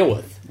struggles to deal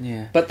with.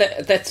 Yeah. But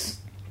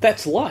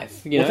that's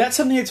life, you know? Well, that's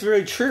something that's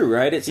very true,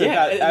 right? It's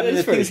about,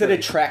 the things that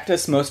attract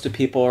us most to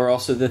people are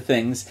also the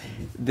things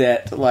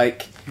that,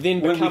 like,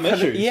 then become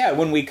issues. Yeah,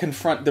 when we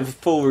confront the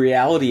full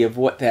reality of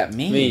what that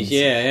means.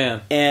 Yeah.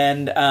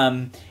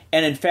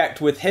 And in fact,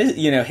 with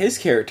his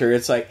character,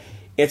 it's like,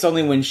 it's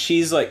only when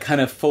she's like kind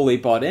of fully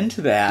bought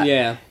into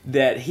that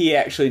that he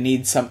actually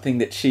needs something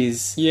that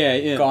she's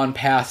gone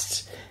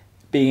past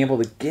being able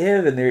to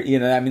give, and there,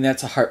 I mean,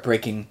 that's a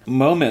heartbreaking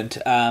moment.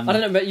 I don't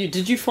know about you.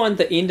 Did you find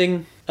the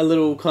ending a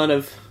little kind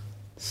of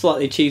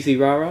slightly cheesy,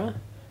 rah-rah?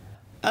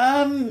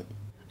 I mean,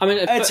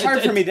 it's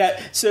hard for me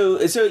that so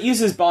it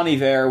uses Bon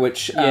Iver,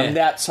 which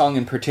that song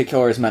in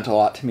particular has meant a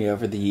lot to me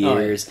over the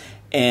years. Oh, yeah.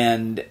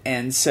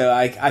 And so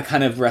I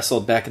kind of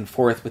wrestled back and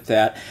forth with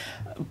that.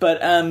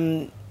 But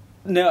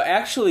no,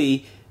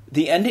 actually,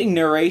 the ending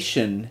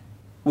narration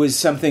was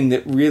something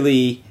that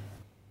really,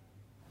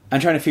 I'm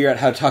trying to figure out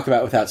how to talk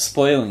about without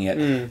spoiling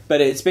it.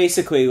 But it's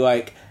basically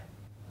like,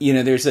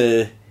 there's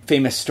a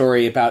famous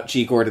story about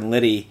G. Gordon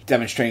Liddy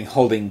demonstrating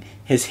holding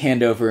his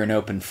hand over an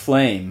open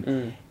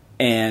flame.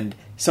 And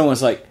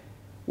someone's like,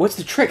 what's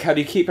the trick? How do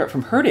you keep it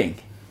from hurting?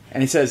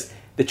 And he says,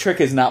 the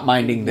trick is not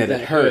minding that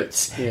it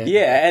hurts.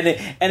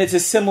 Yeah, and it's a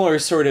similar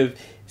sort of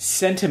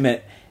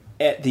sentiment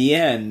at the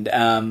end.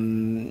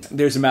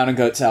 There's a Mountain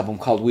Goats album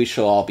called We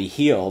Shall All Be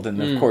Healed,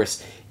 and of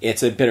course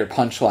it's a bitter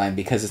punchline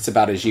because it's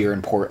about his year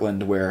in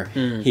Portland where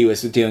he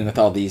was dealing with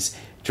all these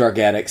drug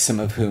addicts, some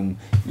of whom,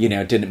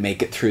 didn't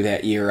make it through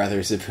that year,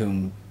 others of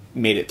whom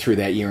made it through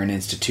that year in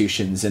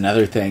institutions and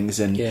other things,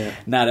 and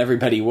not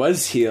everybody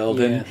was healed,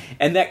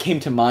 and that came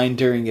to mind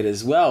during it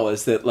as well,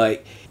 is that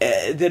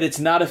that it's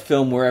not a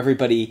film where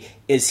everybody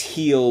is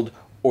healed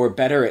or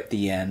better at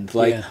the end.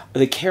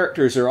 The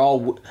characters are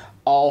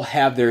all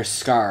have their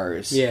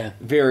scars,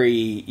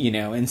 very,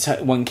 in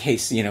one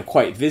case,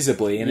 quite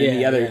visibly, and in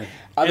the other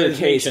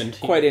case,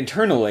 quite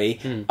internally,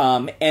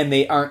 and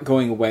they aren't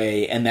going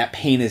away, and that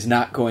pain is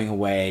not going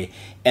away,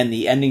 and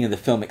the ending of the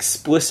film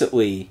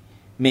explicitly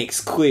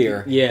makes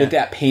clear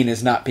that pain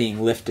is not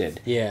being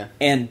lifted.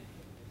 And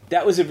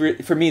that was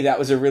for me, that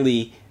was a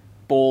really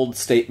bold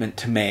statement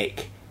to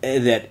make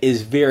that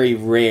is very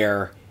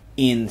rare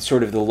in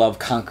sort of the love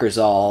conquers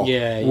all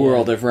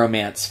world of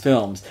romance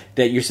films,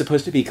 that you're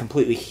supposed to be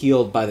completely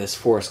healed by this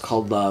force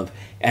called love,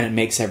 and it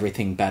makes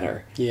everything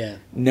better. Yeah.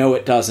 No,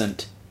 it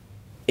doesn't.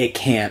 It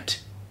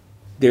can't.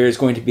 There is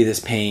going to be this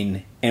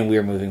pain, and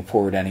we're moving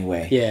forward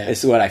anyway. Yeah.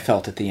 This is what I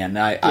felt at the end.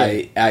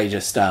 I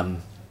just,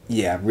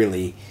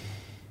 really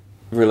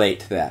relate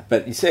to that.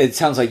 But it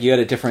sounds like you had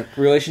a different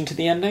relation to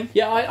the ending?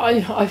 Yeah,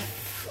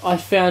 I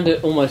found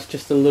it almost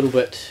just a little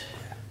bit...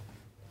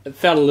 It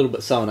felt a little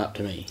bit sewn up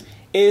to me.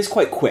 It is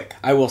quite quick,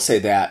 I will say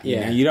that.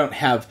 Yeah. You don't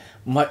have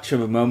much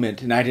of a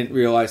moment, and I didn't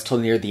realize till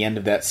near the end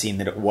of that scene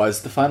that it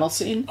was the final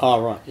scene.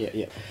 Oh, right,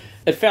 yeah.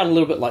 It felt a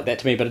little bit like that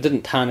to me, but it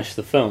didn't tarnish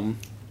the film.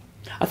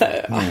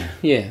 But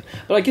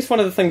I guess one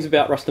of the things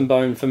about Rust and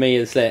Bone for me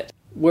is that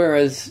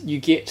whereas you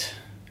get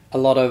a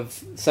lot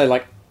of, say,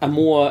 like,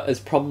 Amour is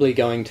probably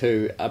going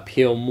to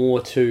appeal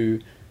more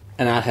to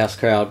an art house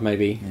crowd,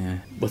 maybe,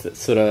 with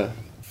its sort of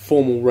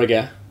formal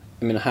rigour.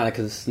 I mean,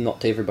 Haneka's not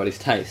to everybody's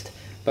taste,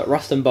 but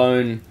Rust and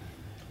Bone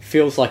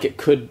feels like it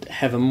could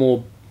have a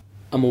more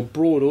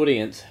broad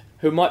audience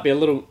who might be a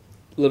little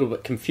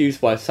bit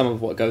confused by some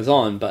of what goes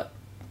on, but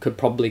could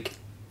probably,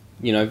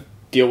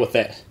 deal with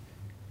that.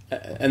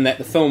 And that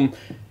the film,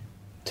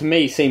 to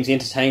me, seems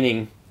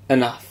entertaining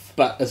enough,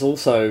 but is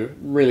also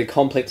really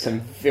complex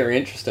and very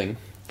interesting.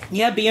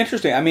 Yeah, it'd be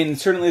interesting. I mean,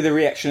 certainly the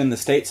reaction in the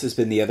States has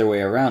been the other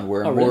way around,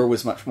 where Amour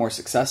was much more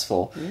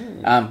successful,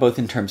 both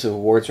in terms of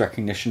awards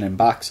recognition and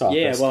box office.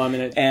 Yeah, well, I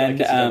mean, I guess it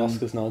got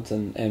Oscars nods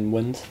and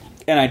wins.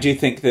 And I do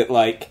think that,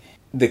 like,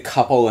 the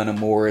couple in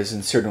Amour is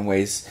in certain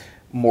ways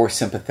more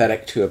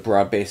sympathetic to a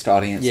broad-based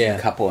audience than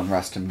the couple in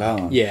Rust and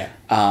Bone. Yeah.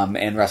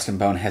 And Rust and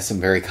Bone has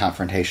some very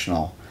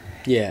confrontational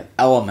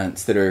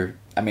elements that are...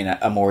 I mean,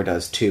 Amour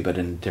does too, but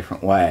in a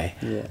different way.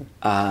 Yeah.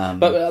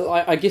 But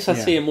I guess I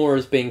see Amour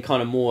as being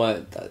kind of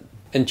more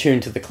in tune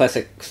to the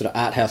classic sort of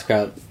art house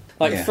crowd.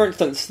 Like, for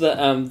instance,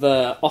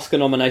 the Oscar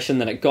nomination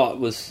that it got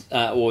was,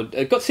 or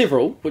it got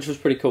several, which was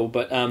pretty cool,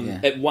 but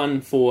it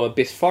won for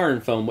Best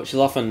Foreign Film, which is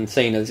often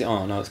seen as,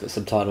 oh no, it's got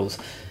subtitles.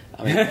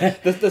 I mean,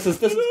 this is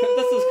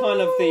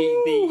kind of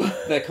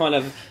the kind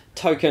of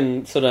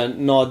token sort of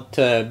nod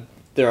to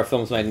there are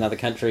films made in other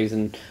countries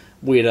and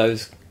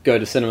weirdos go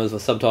to cinemas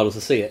with subtitles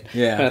to see it,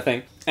 kind of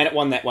thing. And it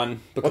won that one.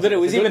 Well, that it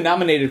was even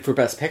nominated for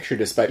Best Picture,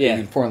 despite being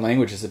in foreign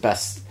language, is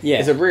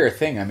a rare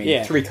thing. I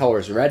mean, Three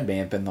Colors Red may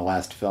have been the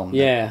last film.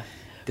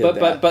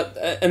 But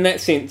in that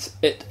sense,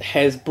 it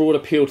has broad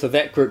appeal to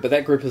that group, but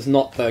that group is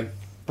not the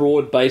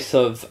broad base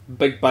of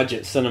big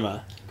budget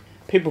cinema.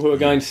 People who are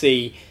going to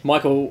see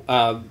Michael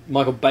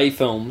Bay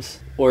films,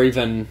 or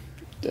even...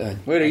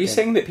 Wait, are you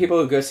saying that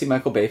people who go see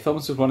Michael Bay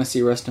films would want to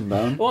see Rust and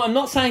Bone? Well, I'm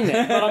not saying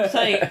that, but I'm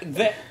saying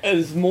that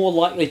is more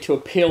likely to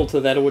appeal to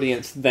that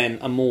audience than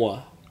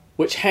Amour,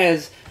 which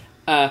has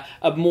a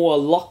more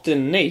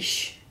locked-in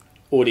niche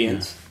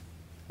audience.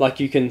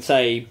 Like, you can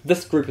say,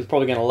 this group is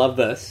probably going to love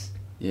this,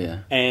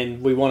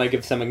 and we want to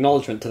give some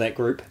acknowledgement to that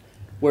group.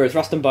 Whereas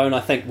Rust and Bone, I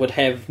think, would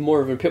have more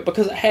of an appeal,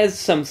 because it has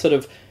some sort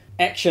of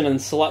action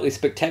and slightly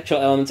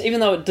spectacular elements, even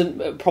though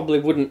it probably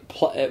wouldn't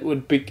it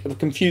would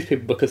confuse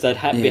people because they'd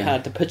be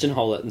hard to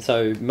pigeonhole it, and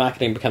so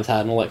marketing becomes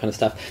hard and all that kind of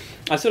stuff.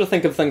 I sort of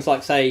think of things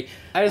like, say,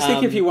 I just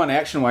think if you want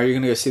action, why are you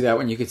going to go see that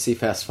when you could see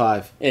Fast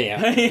Five? But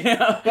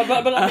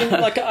I mean,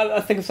 like,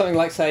 I think of something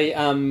like, say,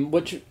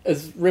 which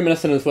is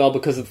reminiscent as well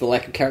because of the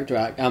lack of character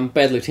arc,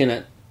 Bad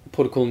Lieutenant,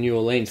 Protocol New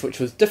Orleans, which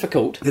was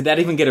difficult. Did that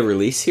even get a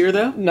release here,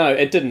 though? No,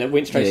 it didn't. It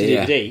went straight to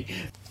DVD.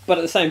 But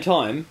at the same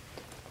time,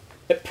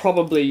 it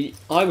probably,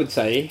 I would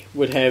say,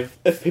 would have,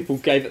 if people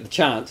gave it the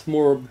chance,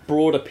 more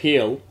broad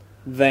appeal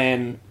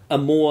than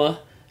Amour,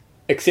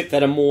 except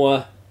that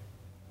Amour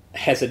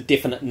has a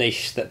definite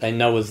niche that they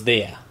know is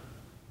there.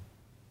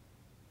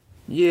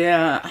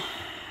 Yeah,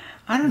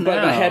 I don't know.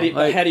 But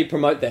how do you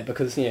promote that?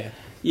 Because,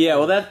 Yeah,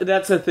 well,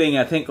 that's the thing.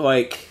 I think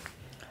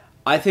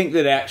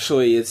that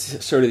actually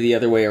it's sort of the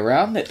other way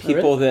around, that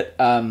people that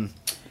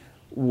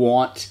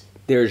want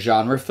their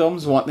genre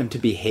films want them to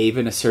behave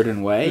in a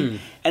certain way.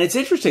 And it's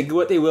interesting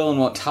what they will and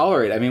won't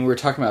tolerate. I mean, we were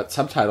talking about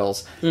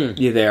subtitles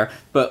there,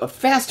 but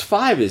Fast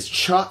Five is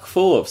chock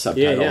full of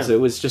subtitles. It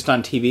was just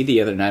on TV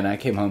the other night, and I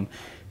came home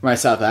from my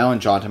South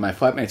Island jaunt, and my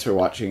flatmates were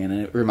watching, and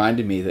it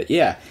reminded me that,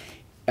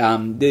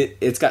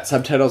 it's got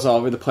subtitles all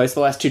over the place.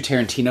 The last two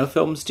Tarantino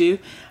films do.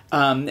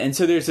 And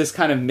so there's this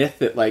kind of myth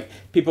that, like,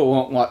 people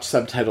won't watch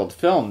subtitled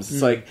films.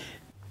 It's like,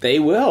 they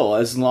will,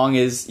 as long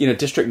as,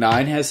 District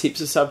 9 has heaps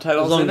of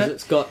subtitles in it. As long as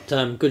it's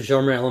got good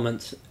genre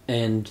elements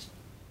and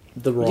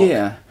The Rock.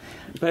 Yeah.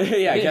 But,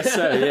 I guess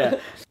so,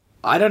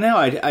 I don't know.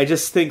 I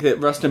just think that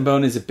Rust and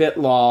Bone is a bit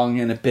long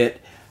and a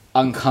bit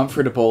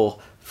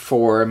uncomfortable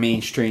for a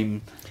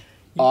mainstream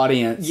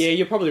audience. Yeah,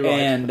 you're probably right.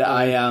 And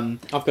I've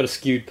got a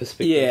skewed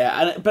perspective.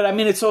 Yeah, but I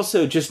mean, it's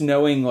also just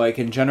knowing, like,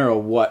 in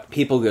general, what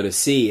people go to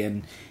see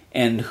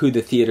and who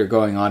the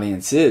theater-going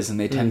audience is, and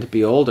they tend to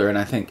be older, and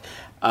I think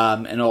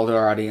an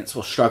older audience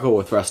will struggle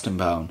with Rust and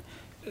Bone,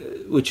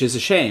 which is a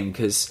shame,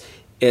 because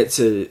it's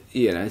a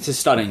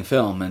stunning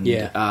film, and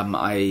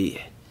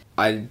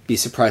I'd be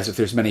surprised if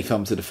there's many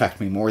films that affect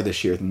me more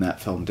this year than that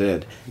film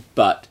did.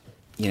 But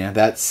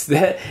that's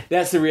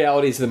the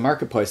realities of the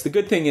marketplace. The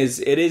good thing is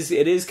it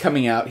is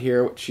coming out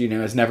here, which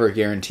is never a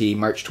guarantee.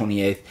 March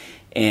 28th,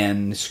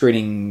 and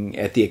screening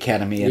at the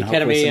Academy and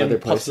hopefully some other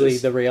places. Possibly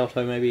the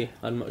Rialto, maybe.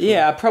 I'm not sure.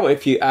 Yeah, probably.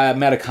 If you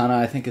Matacana,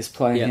 I think, is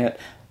playing it.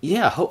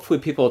 Yeah, hopefully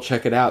people will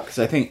check it out, because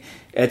I think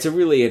it's a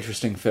really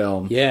interesting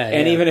film. Yeah,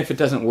 and even if it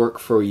doesn't work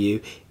for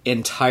you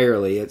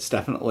entirely, it's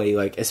definitely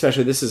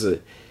especially this is a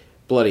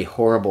bloody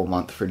horrible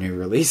month for new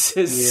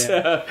releases.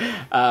 Yeah.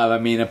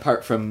 So,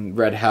 apart from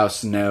Red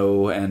House,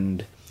 No,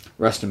 and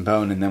Rust and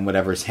Bone, and then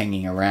whatever's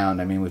hanging around.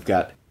 We've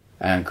got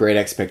Great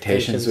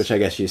Expectations, which I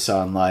guess you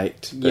saw and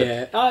liked.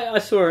 Yeah, I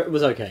saw it. It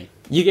was okay.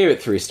 You gave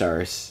it 3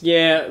 stars.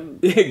 Yeah,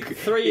 3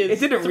 is... It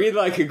didn't read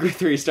like a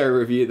 3-star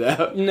review,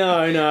 though.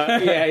 No.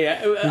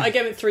 Yeah. I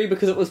gave it 3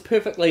 because it was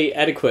perfectly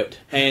adequate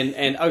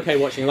and okay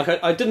watching.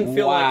 I didn't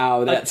feel like...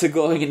 Wow, that's a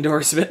glowing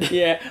endorsement.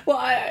 Yeah. Well,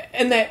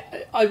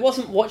 I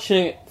wasn't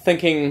watching it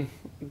thinking,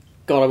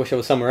 God, I wish I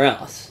was somewhere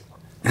else.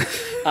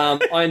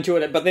 I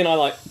enjoyed it, but then I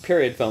like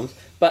period films.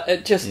 But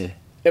it just... Yeah.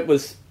 It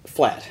was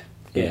flat.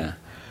 Yeah.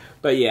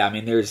 But yeah,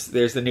 there's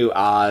the new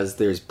Oz,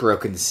 there's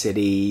Broken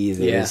City,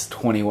 there's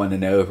 21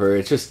 and Over.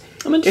 It's just...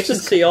 I'm interested to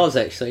see Oz,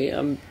 actually.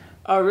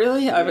 Oh,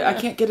 really? I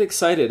can't get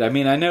excited. I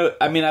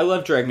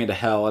love Drag Me to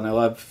Hell, and I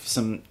love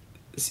some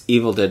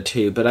Evil Dead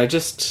 2, but I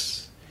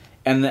just...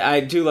 And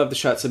I do love the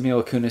shots of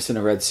Mila Kunis in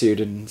a red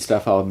suit and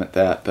stuff, I'll admit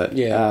that, but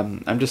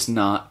I'm just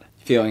not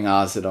feeling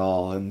Oz at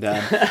all.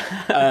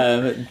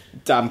 And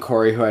Dom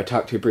Corey, who I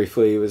talked to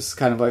briefly, was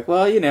kind of like,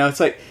 well, it's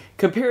like...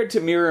 Compared to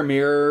Mirror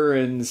Mirror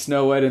and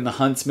Snow White and the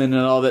Huntsman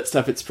and all that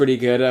stuff, it's pretty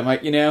good. I'm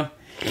like,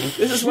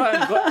 this is why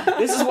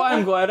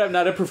I'm glad I'm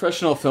not a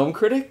professional film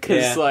critic,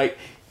 because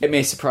it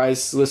may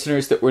surprise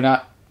listeners that we're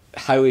not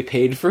highly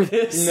paid for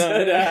this.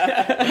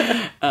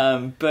 No.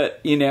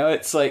 But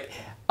it's like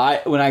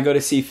when I go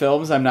to see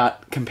films, I'm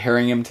not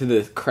comparing them to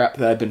the crap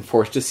that I've been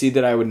forced to see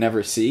that I would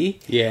never see.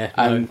 Yeah,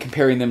 I'm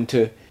comparing them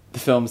to the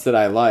films that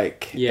I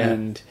like. Yeah,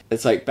 and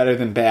it's like better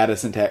than bad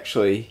isn't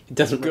actually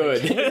good.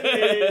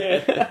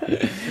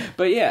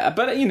 But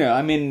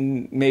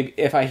maybe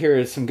if I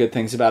hear some good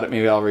things about it,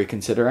 maybe I'll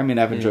reconsider.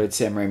 I've enjoyed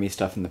Sam Raimi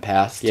stuff in the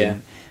past. Yeah,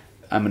 and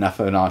I'm enough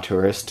of an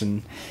auteurist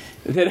and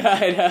that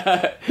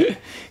I'd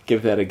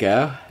give that a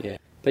go. Yeah,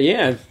 but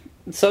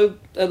so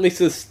at least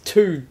there's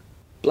 2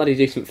 bloody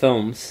decent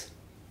films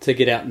to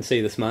get out and see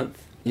this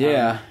month.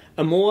 Yeah,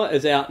 Amor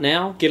is out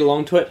now. Get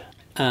along to it.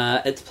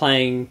 It's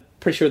playing.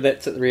 Pretty sure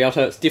that's at the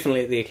Rialto. It's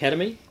definitely at the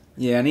Academy.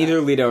 Yeah, and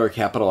either Lido or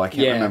Capitol. I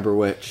can't remember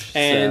which.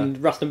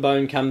 And Rust and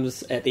Bone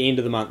comes at the end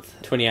of the month,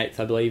 28th,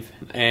 I believe,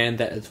 and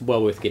that is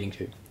well worth getting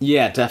to.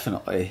 Yeah,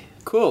 definitely.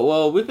 Cool.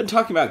 Well, we've been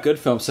talking about good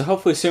films, so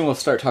hopefully soon we'll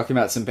start talking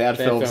about some bad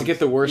films and get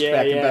the worst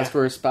back and best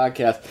worst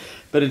podcast.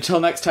 But until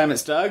next time,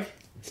 it's Doug.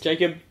 It's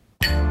Jacob.